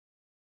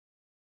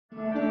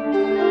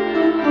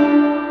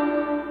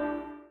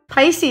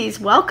Pisces,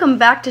 welcome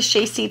back to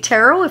Shasie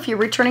Tarot. If you're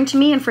returning to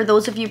me, and for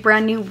those of you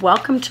brand new,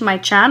 welcome to my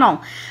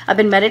channel. I've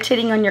been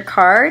meditating on your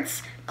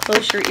cards.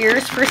 Close your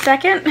ears for a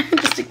second,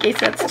 just in case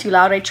that's too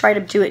loud. I try to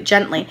do it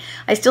gently.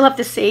 I still have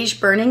the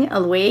sage burning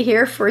away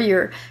here for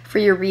your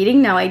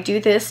reading. Now I do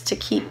this to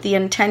keep the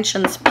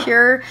intentions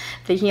pure,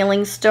 the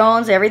healing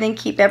stones, everything,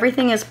 keep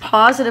everything as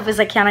positive as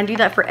I can. I do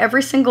that for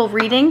every single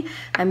reading.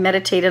 I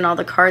meditate on all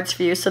the cards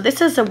for you. So this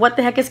is a what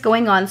the heck is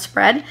going on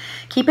spread.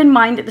 Keep in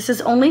mind that this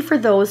is only for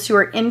those who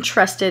are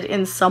interested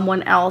in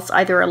someone else,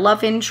 either a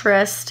love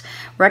interest,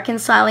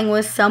 reconciling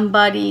with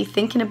somebody,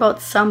 thinking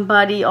about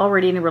somebody,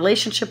 already in a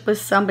relationship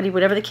with somebody,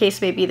 whatever the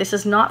case may be. This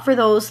is not for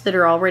those that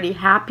are already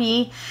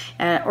happy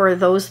or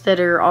those that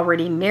are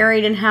already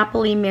married and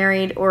happily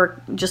married, or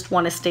just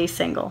want to stay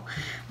single.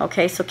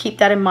 Okay, so keep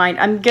that in mind.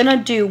 I'm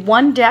gonna do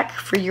one deck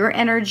for your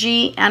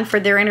energy and for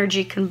their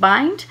energy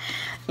combined.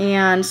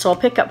 And so I'll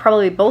pick up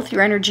probably both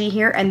your energy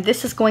here, and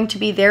this is going to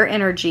be their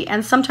energy.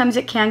 And sometimes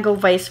it can go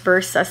vice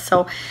versa.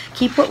 So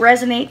keep what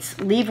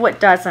resonates, leave what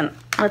doesn't.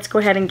 Let's go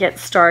ahead and get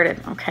started,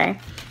 okay?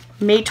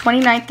 May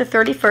 29th to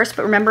 31st,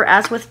 but remember,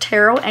 as with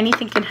tarot,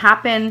 anything can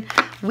happen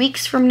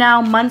weeks from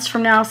now, months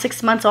from now,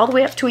 6 months, all the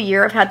way up to a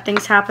year. I've had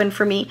things happen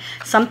for me.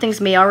 Some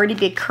things may already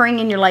be occurring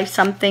in your life.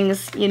 Some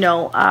things, you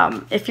know,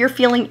 if you're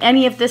feeling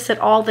any of this at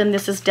all, then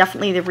this is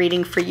definitely the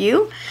reading for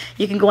you.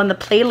 You can go on the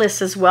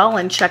playlist as well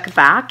and check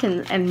back,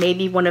 and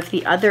maybe one of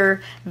the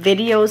other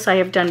videos I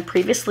have done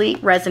previously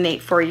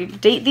resonate for you.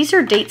 These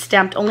are date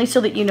stamped only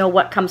so that you know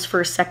what comes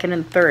first, second,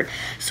 and third.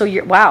 So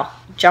you're, wow,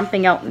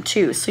 jumping out in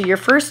two. So your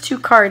first two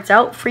cards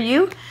out for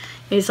you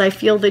is, I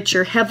feel that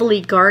you're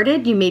heavily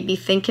guarded. You may be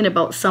thinking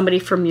about somebody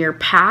from your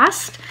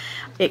past.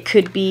 It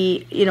could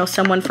be, you know,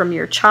 someone from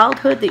your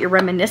childhood that you're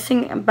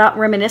reminiscing about.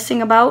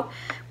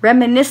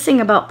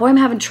 Boy, I'm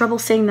having trouble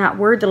saying that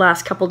word the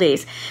last couple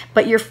days.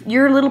 But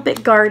you're a little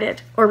bit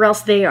guarded, or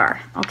else they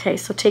are. Okay,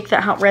 so take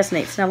that how it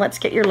resonates. Now let's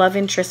get your love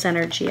interest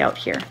energy out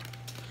here.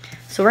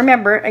 So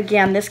remember,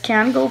 again, this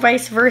can go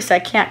vice versa. I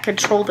can't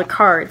control the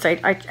cards. I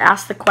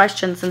ask the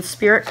questions, and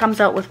Spirit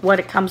comes out with what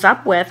it comes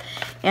up with,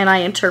 and I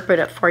interpret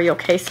it for you,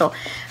 okay? So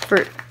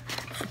for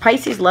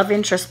Pisces, love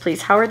interest,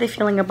 please. How are they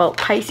feeling about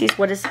Pisces?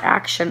 What is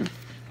action?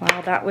 Wow,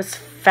 that was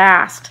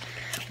fast.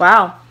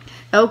 Wow.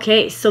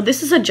 Okay, so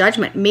this is a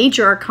judgment,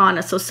 major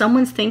arcana. So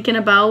someone's thinking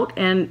about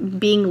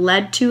and being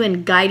led to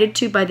and guided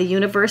to by the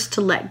universe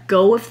to let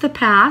go of the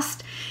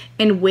past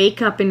and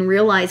wake up and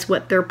realize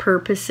what their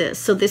purpose is.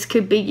 So this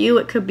could be you,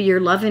 it could be your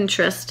love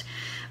interest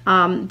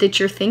that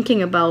you're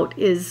thinking about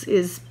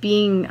is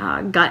being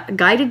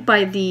guided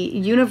by the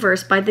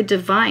universe, by the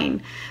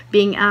divine,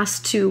 being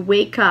asked to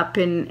wake up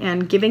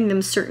and giving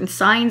them certain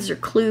signs or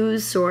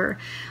clues or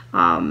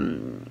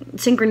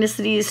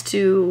synchronicities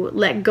to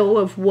let go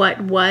of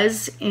what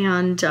was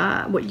and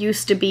what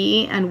used to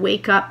be, and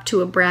wake up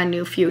to a brand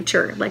new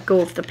future, let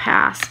go of the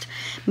past.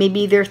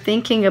 Maybe they're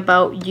thinking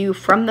about you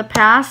from the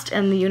past,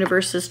 and the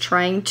universe is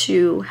trying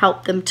to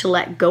help them to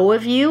let go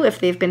of you if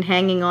they've been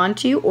hanging on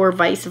to you, or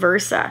vice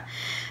versa.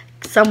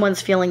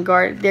 Someone's feeling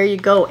guarded. There you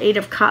go, 8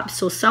 of Cups.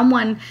 So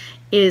someone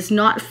is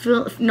not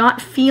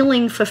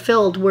feeling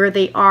fulfilled where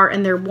they are,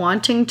 and they're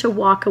wanting to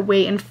walk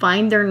away and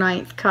find their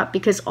 9th cup,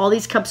 because all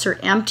these cups are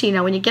empty.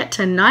 Now when you get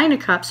to 9 of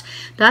Cups,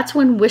 that's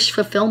when wish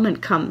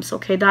fulfillment comes,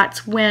 okay?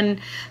 That's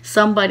when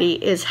somebody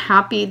is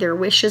happy, their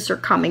wishes are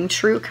coming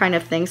true, kind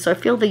of thing. So I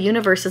feel the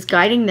universe is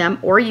guiding them,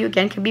 or you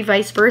again, could be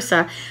vice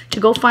versa, to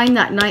go find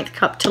that 9th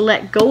cup, to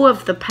let go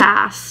of the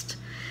past.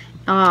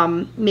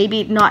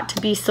 Maybe not to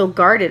be so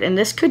guarded, and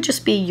this could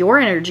just be your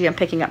energy I'm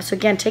picking up. So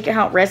again, take it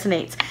how it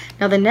resonates.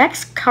 Now the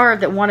next card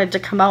that wanted to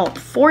come out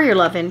for your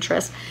love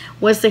interest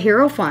was the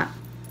Hierophant.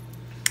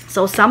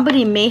 So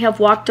somebody may have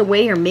walked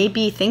away, or may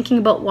be thinking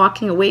about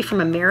walking away from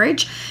a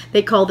marriage.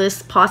 They call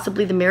this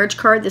possibly the marriage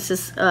card. This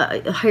is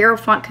a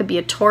Hierophant, could be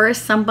a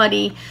Taurus,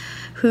 somebody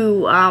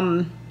who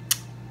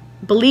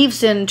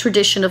believes in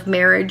tradition of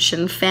marriage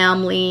and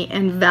family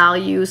and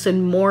values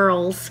and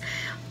morals.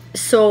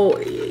 So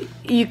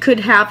you could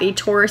have a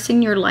Taurus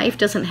in your life,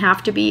 doesn't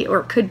have to be, or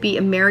it could be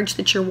a marriage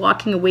that you're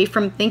walking away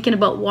from, thinking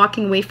about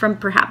walking away from.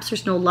 Perhaps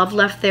there's no love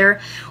left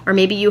there, or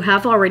maybe you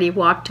have already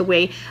walked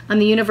away,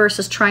 and the universe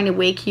is trying to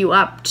wake you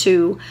up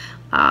to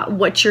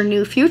what your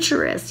new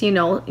future is. You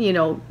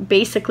know,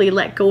 basically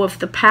let go of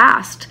the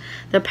past.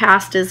 The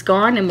past is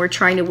gone, and we're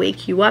trying to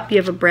wake you up. You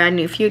have a brand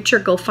new future.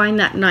 Go find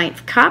that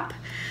 9th cup.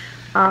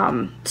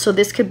 So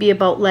this could be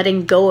about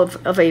letting go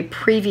of a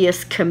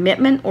previous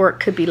commitment, or it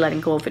could be letting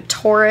go of a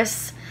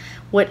Taurus,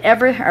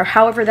 whatever or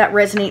however that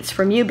resonates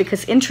from you,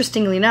 because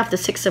interestingly enough, the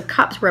 6 of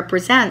Cups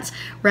represents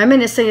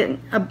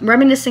reminiscing,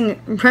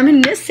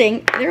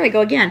 there I go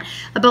again,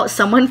 about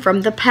someone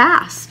from the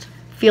past,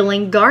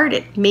 feeling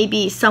guarded.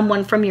 Maybe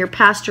someone from your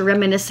past you're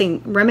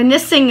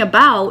reminiscing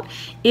about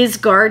is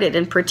guarded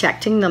and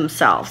protecting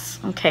themselves,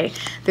 okay?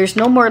 There's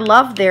no more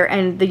love there,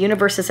 and the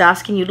universe is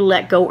asking you to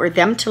let go, or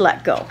them to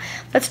let go.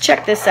 Let's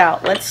check this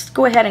out. Let's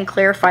go ahead and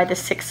clarify the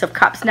 6 of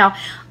Cups. Now,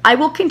 I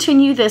will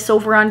continue this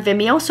over on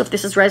Vimeo, so if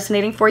this is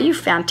resonating for you,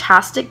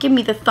 fantastic. Give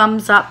me the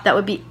thumbs up. That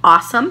would be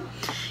awesome.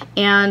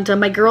 And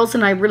my girls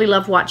and I really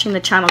love watching the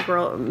channel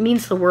grow. It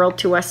means the world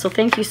to us. So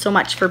thank you so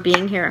much for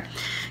being here.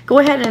 Go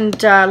ahead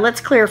and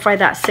let's clarify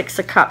that Six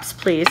of Cups,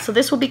 please. So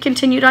this will be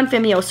continued on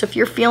Vimeo. So if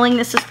you're feeling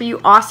this is for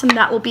you, awesome.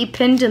 That will be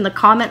pinned in the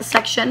comment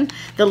section.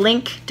 The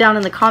link down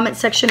in the comment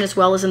section as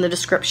well as in the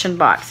description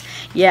box.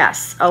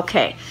 Yes.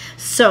 Okay.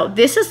 So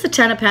this is the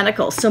Ten of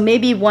Pentacles. So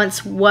maybe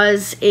once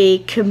was a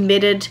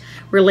committed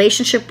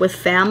relationship with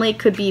family.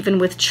 Could be even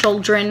with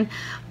children.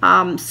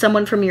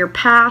 Someone from your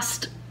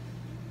past.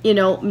 You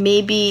know,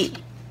 maybe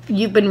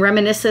you've been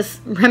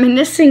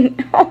reminiscing.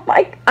 Oh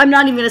my, I'm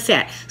not even going to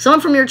say it. Someone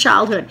from your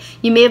childhood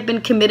you may have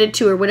been committed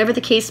to, or whatever the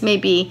case may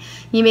be.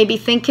 You may be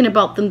thinking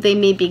about them. They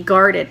may be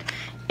guarded.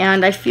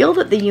 And I feel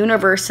that the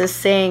universe is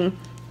saying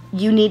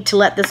you need to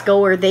let this go,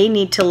 or they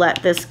need to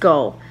let this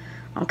go.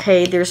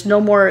 Okay, there's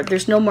no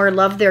more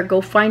love there. Go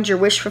find your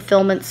wish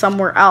fulfillment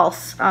somewhere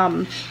else.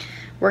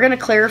 We're going to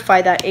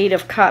clarify that Eight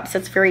of Cups.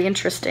 That's very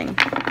interesting.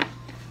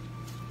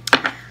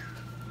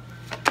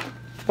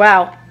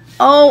 Wow.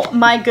 Oh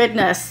my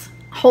goodness.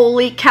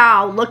 Holy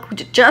cow. Look,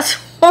 just,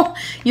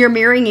 you're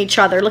mirroring each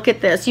other. Look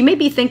at this. You may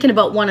be thinking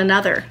about one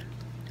another.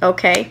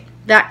 Okay.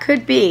 That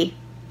could be.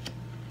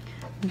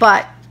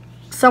 But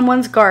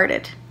someone's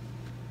guarded.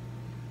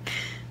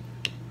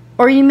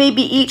 Or you may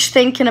be each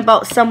thinking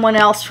about someone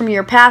else from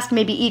your past.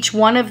 Maybe each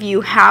one of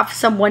you have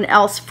someone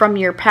else from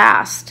your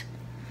past.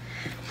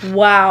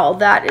 Wow.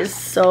 That is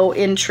so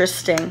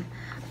interesting.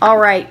 All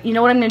right, you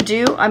know what I'm going to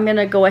do? I'm going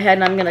to go ahead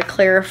and I'm going to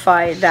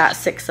clarify that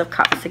Six of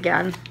Cups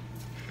again.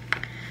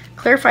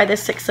 Clarify the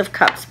Six of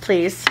Cups,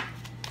 please,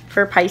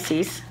 for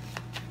Pisces.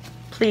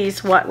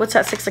 Please, what's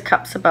that Six of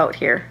Cups about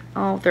here?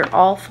 Oh, they're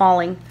all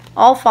falling.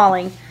 All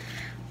falling.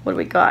 What do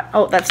we got?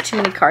 Oh, that's too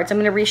many cards. I'm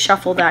going to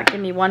reshuffle that. Give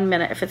me 1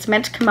 minute. If it's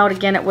meant to come out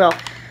again, it will.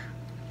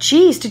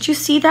 Geez, did you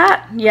see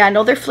that? Yeah,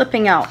 no, they're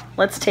flipping out.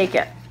 Let's take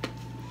it.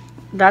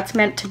 That's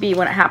meant to be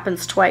when it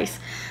happens twice.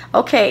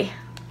 Okay.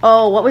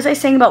 Oh, what was I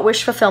saying about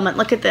wish fulfillment?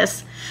 Look at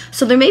this.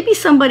 So there may be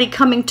somebody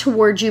coming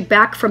towards you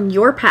back from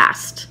your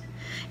past.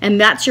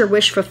 And that's your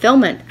wish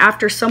fulfillment.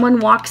 After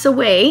someone walks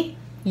away,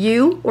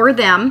 you or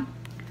them,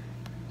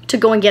 to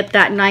go and get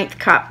that Ninth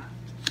Cup.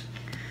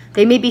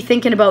 They may be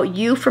thinking about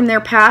you from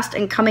their past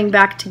and coming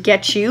back to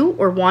get you,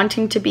 or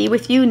wanting to be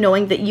with you,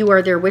 knowing that you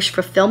are their wish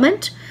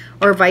fulfillment,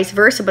 or vice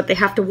versa, but they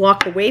have to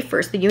walk away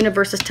first. The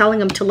universe is telling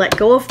them to let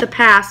go of the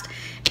past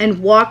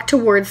and walk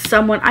towards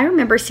someone. I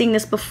remember seeing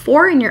this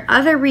before in your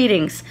other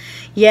readings.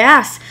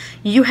 Yes,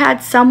 you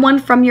had someone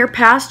from your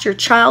past, your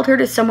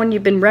childhood, or someone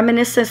you've been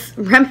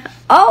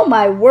oh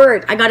my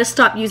word, I got to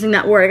stop using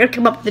that word. I got to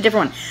come up with a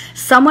different one.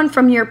 Someone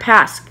from your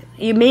past.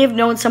 You may have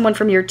known someone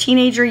from your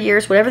teenager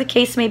years, whatever the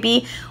case may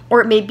be,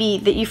 or it may be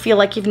that you feel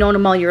like you've known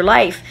them all your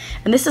life.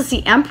 And this is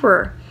the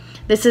Emperor.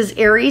 This is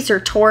Aries or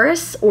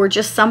Taurus, or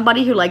just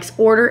somebody who likes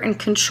order and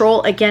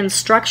control. Again,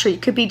 structure. You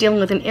could be dealing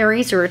with an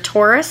Aries or a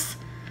Taurus.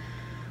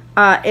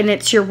 And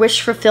it's your wish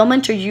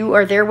fulfillment, or you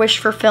are their wish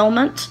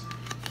fulfillment.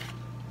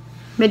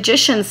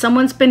 Magician.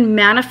 Someone's been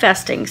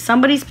manifesting.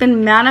 Somebody's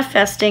been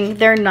manifesting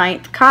their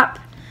Ninth Cup.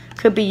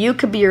 Could be you,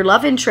 could be your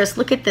love interest.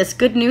 Look at this.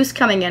 Good news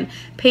coming in.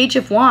 Page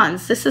of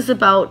Wands. This is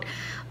about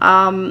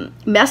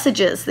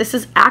messages. This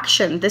is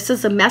action. This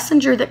is a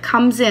messenger that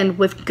comes in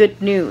with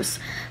good news.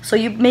 So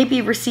you may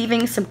be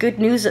receiving some good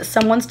news that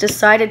someone's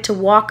decided to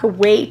walk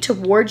away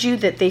towards you,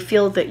 that they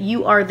feel that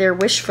you are their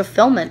wish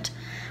fulfillment.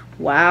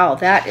 Wow,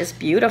 that is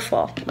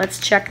beautiful. Let's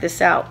check this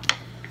out.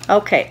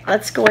 Okay,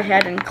 let's go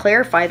ahead and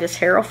clarify this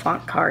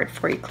Hierophant card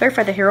for you.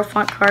 Clarify the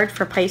Hierophant card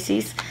for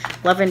Pisces.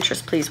 Love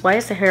interest, please. Why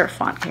is the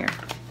Hierophant here?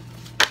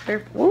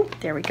 Ooh,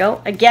 there we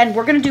go. Again,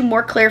 we're going to do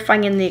more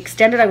clarifying in the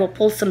extended. I will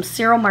pull some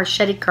Cyril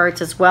Marchetti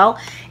cards as well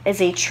as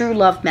a true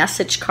love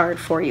message card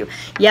for you.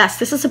 Yes,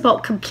 this is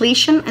about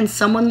completion and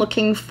someone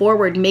looking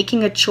forward,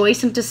 making a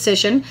choice and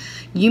decision.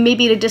 You may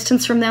be at a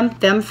distance from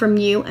them from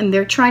you, and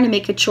they're trying to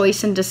make a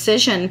choice and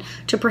decision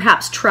to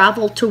perhaps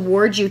travel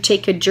towards you,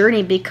 take a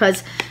journey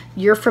because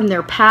you're from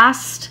their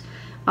past,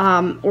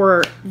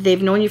 or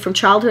they've known you from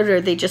childhood,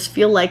 or they just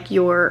feel like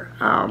you're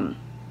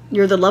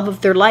the love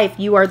of their life.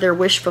 You are their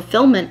wish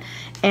fulfillment,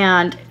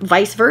 and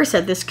vice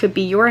versa. This could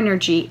be your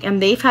energy,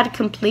 and they've had a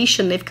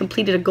completion. They've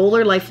completed a goal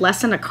or life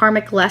lesson, a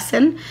karmic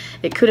lesson.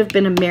 It could have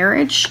been a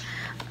marriage,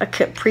 a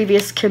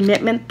previous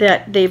commitment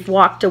that they've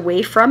walked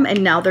away from,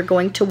 and now they're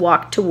going to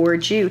walk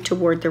towards you,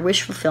 toward their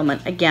wish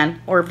fulfillment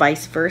again, or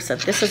vice versa.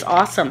 This is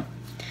awesome.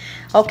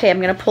 Okay,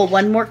 I'm going to pull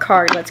one more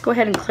card. Let's go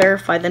ahead and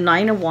clarify the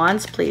Nine of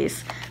Wands,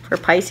 please, for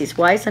Pisces.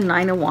 Why is the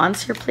Nine of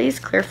Wands here, please?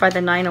 Clarify the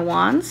Nine of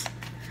Wands.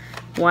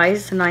 Why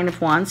is the Nine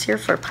of Wands here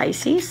for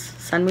Pisces?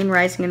 Sun, Moon,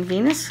 Rising, and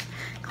Venus.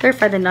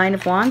 Clarify the Nine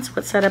of Wands.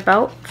 What's that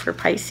about for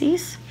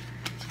Pisces?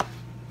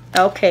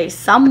 Okay,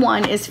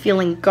 someone is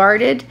feeling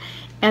guarded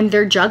and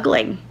they're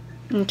juggling.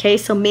 Okay,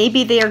 so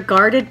maybe they are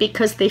guarded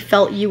because they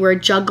felt you were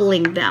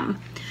juggling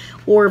them,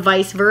 or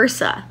vice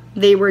versa.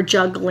 they were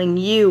juggling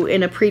you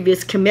in a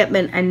previous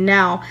commitment, and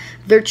now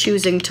they're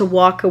choosing to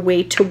walk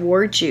away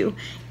towards you.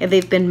 And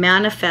they've been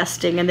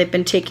manifesting, and they've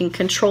been taking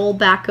control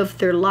back of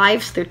their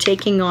lives. They're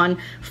taking on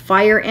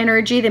fire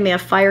energy. They may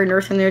have fire and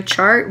earth in their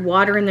chart,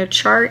 water in their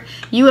chart.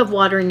 You have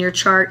water in your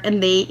chart,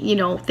 and they, you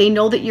know, they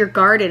know that you're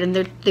guarded, and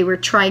they were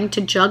trying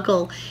to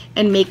juggle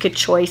and make a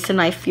choice.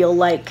 And I feel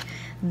like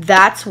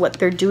that's what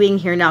they're doing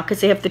here now,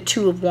 because they have the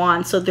Two of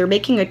Wands. So they're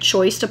making a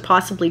choice to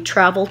possibly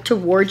travel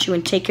towards you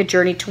and take a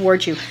journey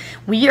towards you.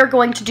 We are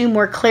going to do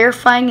more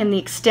clarifying in the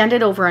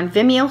extended over on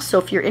Vimeo. So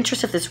if you're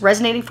interested, if this is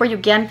resonating for you,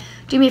 again,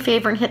 do me a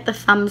favor and hit the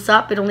thumbs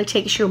up. It only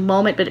takes you a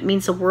moment, but it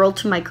means the world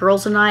to my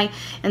girls and I.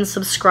 And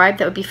subscribe,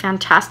 that would be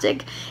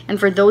fantastic. And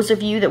for those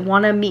of you that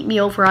want to meet me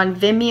over on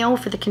Vimeo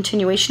for the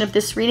continuation of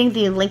this reading,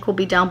 the link will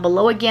be down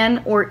below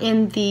again, or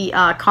in the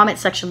comment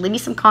section. Leave me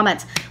some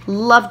comments.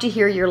 Love to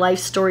hear your life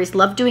stories.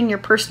 Love doing your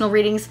personal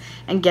readings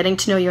and getting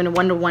to know you on a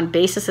one-to-one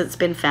basis. It's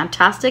been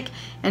fantastic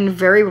and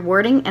very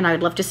rewarding, and I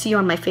would love to see you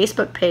on my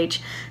Facebook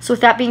page. So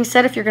with that being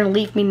said, if you're going to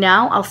leave me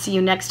now, I'll see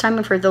you next time.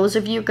 And for those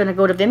of you going to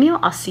go to Vimeo,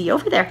 I'll see you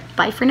over there.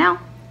 Bye for now.